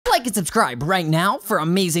Like and subscribe right now for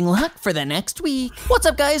amazing luck for the next week. What's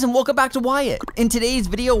up, guys, and welcome back to Wyatt. In today's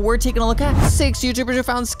video, we're taking a look at 6 YouTubers who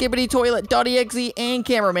found SKIBIDI Toilet.EXE and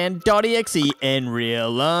Cameraman.EXE in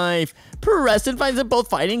real life. Preston finds them both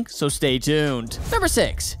fighting, so stay tuned. Number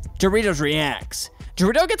 6, Doritos Reacts.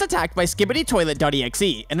 Dorito gets attacked by SKIBIDI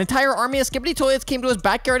Toilet.EXE. An entire army of SKIBIDI Toilets came to his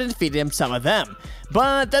backyard and defeated him, some of them.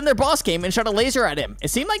 But then their boss came and shot a laser at him. It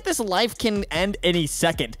seemed like this life can end any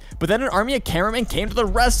second, but then an army of cameramen came to the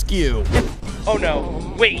rescue. Oh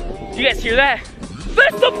no, wait, do you guys hear that?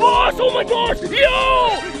 That's the boss! Oh my gosh!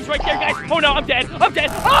 Yo! He's right there, guys! Oh no, I'm dead! I'm dead!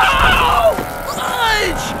 Oh!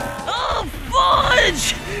 Fudge! Oh,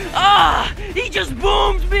 fudge! Ah! He just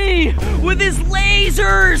boomed me with his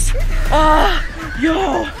lasers! Ah!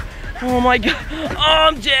 Yo! Oh my god! Oh,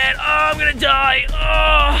 I'm dead! Oh, I'm gonna die!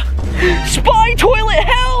 Oh! Spy toilet,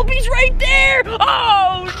 help! He's right there!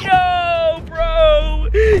 Oh no, bro!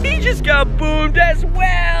 He just got boomed as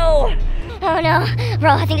well! Oh no,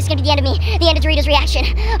 bro, I think this is gonna be the end of me. The end of Doritos' reaction.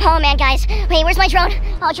 Oh man, guys. Wait, where's my drone?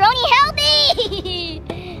 Oh, droney, help me!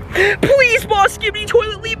 Please, boss, SKIBIDI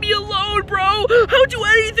Toilet, leave me alone, bro! I'll do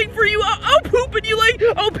anything for you. I'll poop in you, like,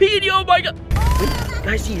 I'll pee in you, oh my god. Wait,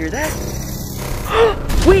 guys, do you hear that?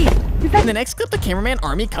 Wait! In the next clip, the cameraman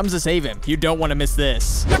army comes to save him. You don't want to miss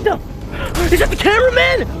this. What the? Is that the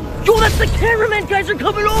cameraman? Yo, that's the cameraman, guys are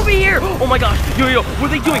coming over here! Oh my gosh, yo, what are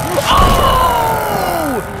they doing?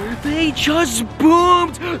 Oh! They just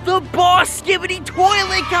boomed the boss SKIBIDI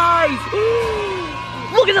Toilet, guys!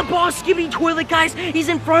 Look at the boss SKIBIDI Toilet, guys! He's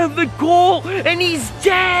in front of the goal, and he's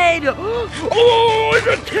dead! Oh,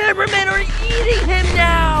 the cameramen are eating him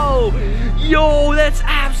now! Yo, that's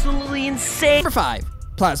absolutely insane! Number 5,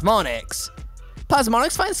 Plasmonics.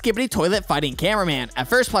 Plasmonics finds SKIBIDI Toilet fighting cameraman. At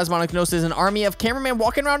first, Plasmonics notices an army of cameramen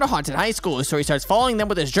walking around a haunted high school, so he starts following them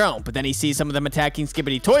with his drone, but then he sees some of them attacking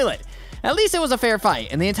SKIBIDI Toilet. At least it was a fair fight,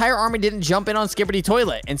 and the entire army didn't jump in on SKIBIDI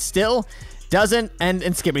Toilet, and still doesn't end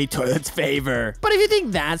in SKIBIDI Toilet's favor. But if you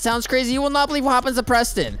think that sounds crazy, you will not believe what happens to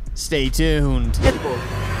Preston. Stay tuned.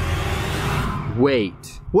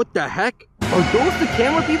 Wait, what the heck? Are those the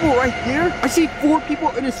camera people right there? I see 4 people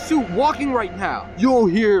in a suit walking right now. Yo,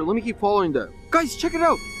 here, let me keep following them. Guys, check it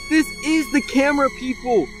out. This is the camera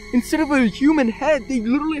people. Instead of a human head, they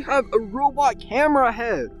literally have a robot camera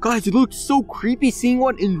head. Guys, it looks so creepy seeing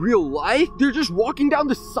one in real life. They're just walking down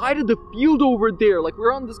the side of the field over there. Like,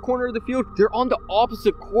 we're on this corner of the field. They're on the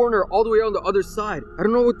opposite corner, all the way on the other side. I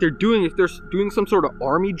don't know what they're doing, if they're doing some sort of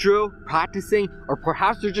army drill, practicing, or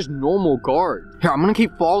perhaps they're just normal guards. Here, I'm gonna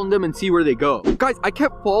keep following them and see where they go. Guys, I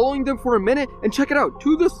kept following them for a minute, and check it out.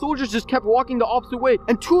 2 of the soldiers just kept walking the opposite way,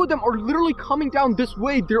 and 2 of them are literally coming down this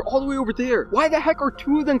way. They're all the way over there. Why the heck are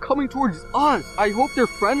 2 of them coming towards us? I hope they're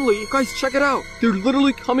friendly. Guys, check it out. They're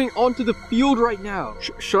literally coming onto the field right now.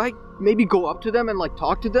 Should I maybe go up to them and like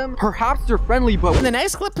talk to them? Perhaps they're friendly, but... In the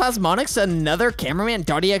next clip, Plasmonics, another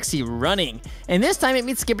cameraman.exe running. And this time it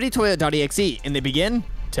meets SKIBIDI Toilet.exe, and they begin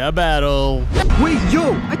to battle. Wait,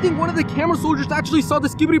 yo, I think one of the camera soldiers actually saw the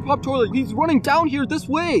SKIBIDI Pop Toilet. He's running down here this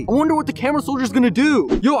way. I wonder what the camera soldier's gonna do.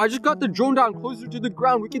 Yo, I just got the drone down closer to the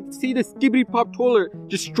ground. We can see the SKIBIDI Pop Toilet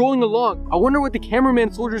just strolling along. I wonder what the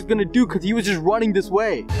cameraman soldier's gonna do because he was just running this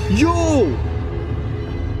way. Yo!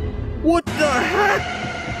 What the heck?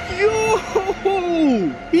 Yo!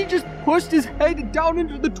 He just pushed his head down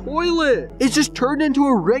into the toilet. It's just turned into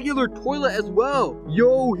a regular toilet as well.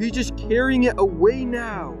 Yo, he's just carrying it away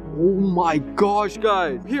now. Oh my gosh,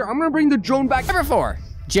 guys. Here, I'm gonna bring the drone back. Number 4,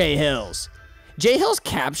 Jay Hills. Jay Hills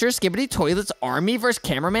captures SKIBIDI Toilet's army versus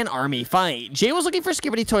cameraman army fight. Jay was looking for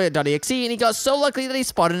SKIBIDI Toilet.exe, and he got so lucky that he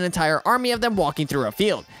spotted an entire army of them walking through a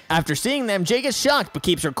field. After seeing them, Jay gets shocked but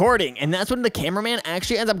keeps recording, and that's when the cameraman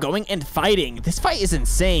actually ends up going and fighting. This fight is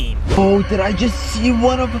insane. Oh, did I just see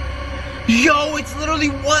one of them? Yo, it's literally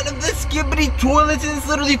one of the SKIBIDI Toilets, and it's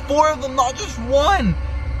literally 4 of them, not just one.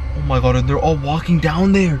 Oh my god, and they're all walking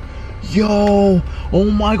down there. Yo,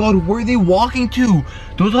 oh my god, where are they walking to?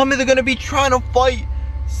 Don't tell me they're gonna be trying to fight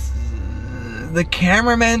the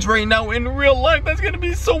cameramans right now in real life. That's gonna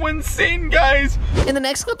be so insane, guys. In the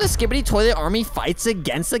next clip, the SKIBIDI Toilet army fights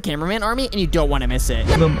against the cameraman army, and you don't want to miss it.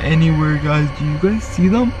 Them anywhere, guys. Do you guys see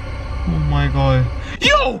them? Oh my god.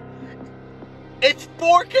 Yo! It's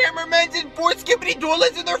 4 cameramans and 4 SKIBIDI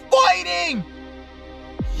Toilets, and they're fighting!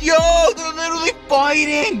 Yo, they're literally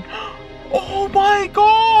fighting! Oh my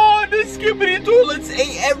god! The SKIBIDI Toilets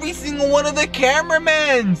ate every single one of the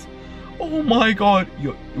cameramans! Oh my god.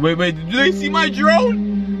 Yo, wait, do they see my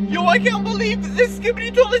drone? Yo, I can't believe the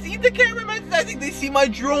SKIBIDI Toilets eat the cameramans. I think they see my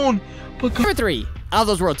drone. But Number 3,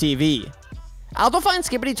 Aldo's World TV. Aldo finds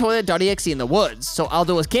SKIBIDI in the woods, so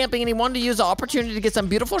Aldo was camping and he wanted to use the opportunity to get some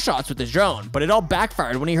beautiful shots with his drone, but it all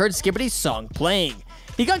backfired when he heard Skibidi's song playing.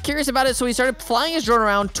 He got curious about it, so he started flying his drone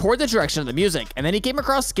around toward the direction of the music, and then he came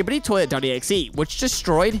across SKIBIDI which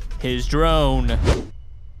destroyed his drone.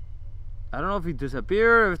 I don't know if he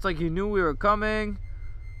disappeared, if it's like he knew we were coming.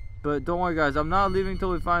 But don't worry, guys. I'm not leaving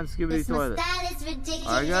till we find Skibidi Toilet.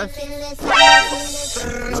 Alright, guys? Right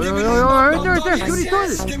there, Skibidi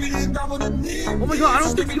Toilet! Oh my god, I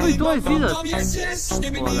don't think Skibidi Toilet sees us.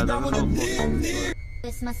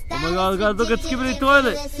 Oh my god, look at Skibidi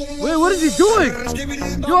Toilet! Wait, what is he doing?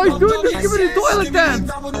 Yo, he's doing the Skibidi Toilet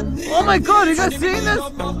dance! Oh my god, you guys seeing this?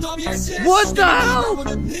 What the hell?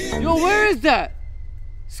 Yo, where is that?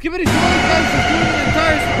 Skibidi Toilet dance is doing the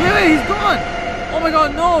entire... Wait, he's gone! Oh my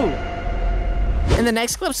god, no! In the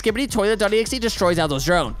next clip, SKIBIDI destroys Aldo's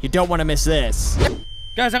drone. You don't want to miss this.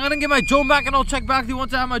 Guys, I'm gonna get my drone back and I'll check back to you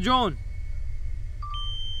once I have my drone.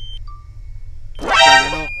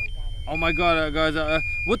 Oh my god, guys,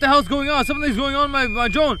 what the hell's going on? Something's going on with my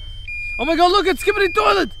drone. Oh my god, look at Skibidi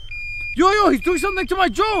Toilet! Yo, he's doing something to my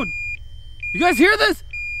drone! You guys hear this?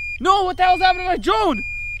 No, what the hell's happening to my drone?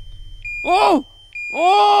 Oh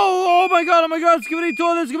my god, Skibidi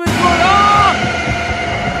Toilet, ah!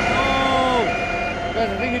 Guys,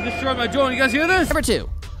 I think he destroyed my drone. You guys hear this? Number 2,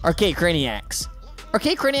 Arcade Craniacs.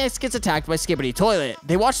 Arcade Craniacs gets attacked by Skibidi Toilet.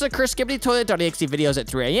 They watched the cursed SKIBIDI videos at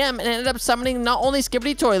 3 AM and ended up summoning not only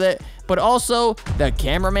Skibidi Toilet, but also the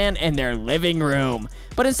cameraman in their living room.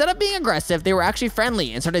 But instead of being aggressive, they were actually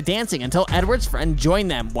friendly and started dancing until Edward's friend joined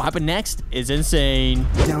them. What happened next is insane.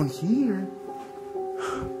 Down here?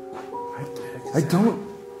 I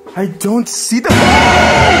don't see the... Oh!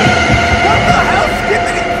 What the hell,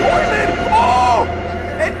 Skibidi Toilet? Oh!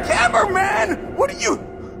 And cameraman! What are you...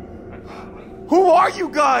 Who are you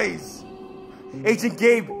guys? Agent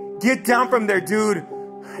Gabe, get down from there, dude.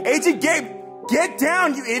 Agent Gabe, get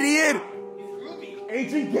down, you idiot.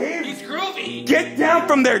 Agent Gabe. He's groovy. Get down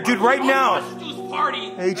from there, dude, right now.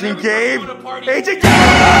 Party. Agent Gabe. Agent Gabe.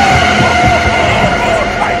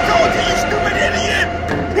 I told you, you stupid idiot.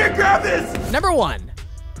 Here, grab this. Number 1,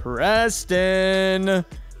 Preston.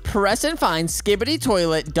 Preston finds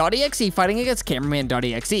SKIBIDI fighting against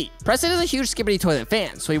cameraman.exe. Preston is a huge Skibidi Toilet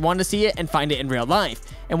fan, so he wanted to see it and find it in real life.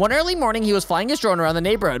 And one early morning, he was flying his drone around the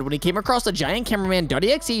neighborhood when he came across a giant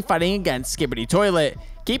cameraman.exe fighting against Skibidi Toilet.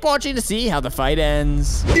 Keep watching to see how the fight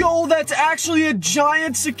ends. Yo, that's actually a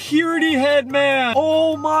giant security head, man.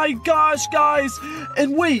 Oh my gosh, guys.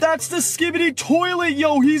 And wait, that's the Skibidi Toilet,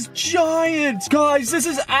 yo. He's giant. Guys, this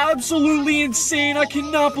is absolutely insane. I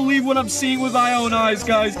cannot believe what I'm seeing with my own eyes,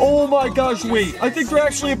 guys. Oh my gosh, wait. I think they're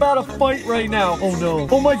actually about to fight right now. Oh no.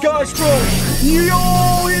 Oh my gosh, bro.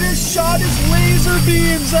 Yo, it has shot his laser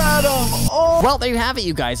beams at him. Oh. Well, there you have it,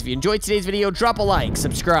 you guys. If you enjoyed today's video, drop a like,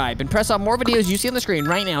 subscribe, and press on more videos you see on the screen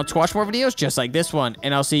right now to watch more videos just like this one.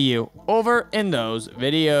 And I'll see you over in those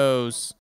videos.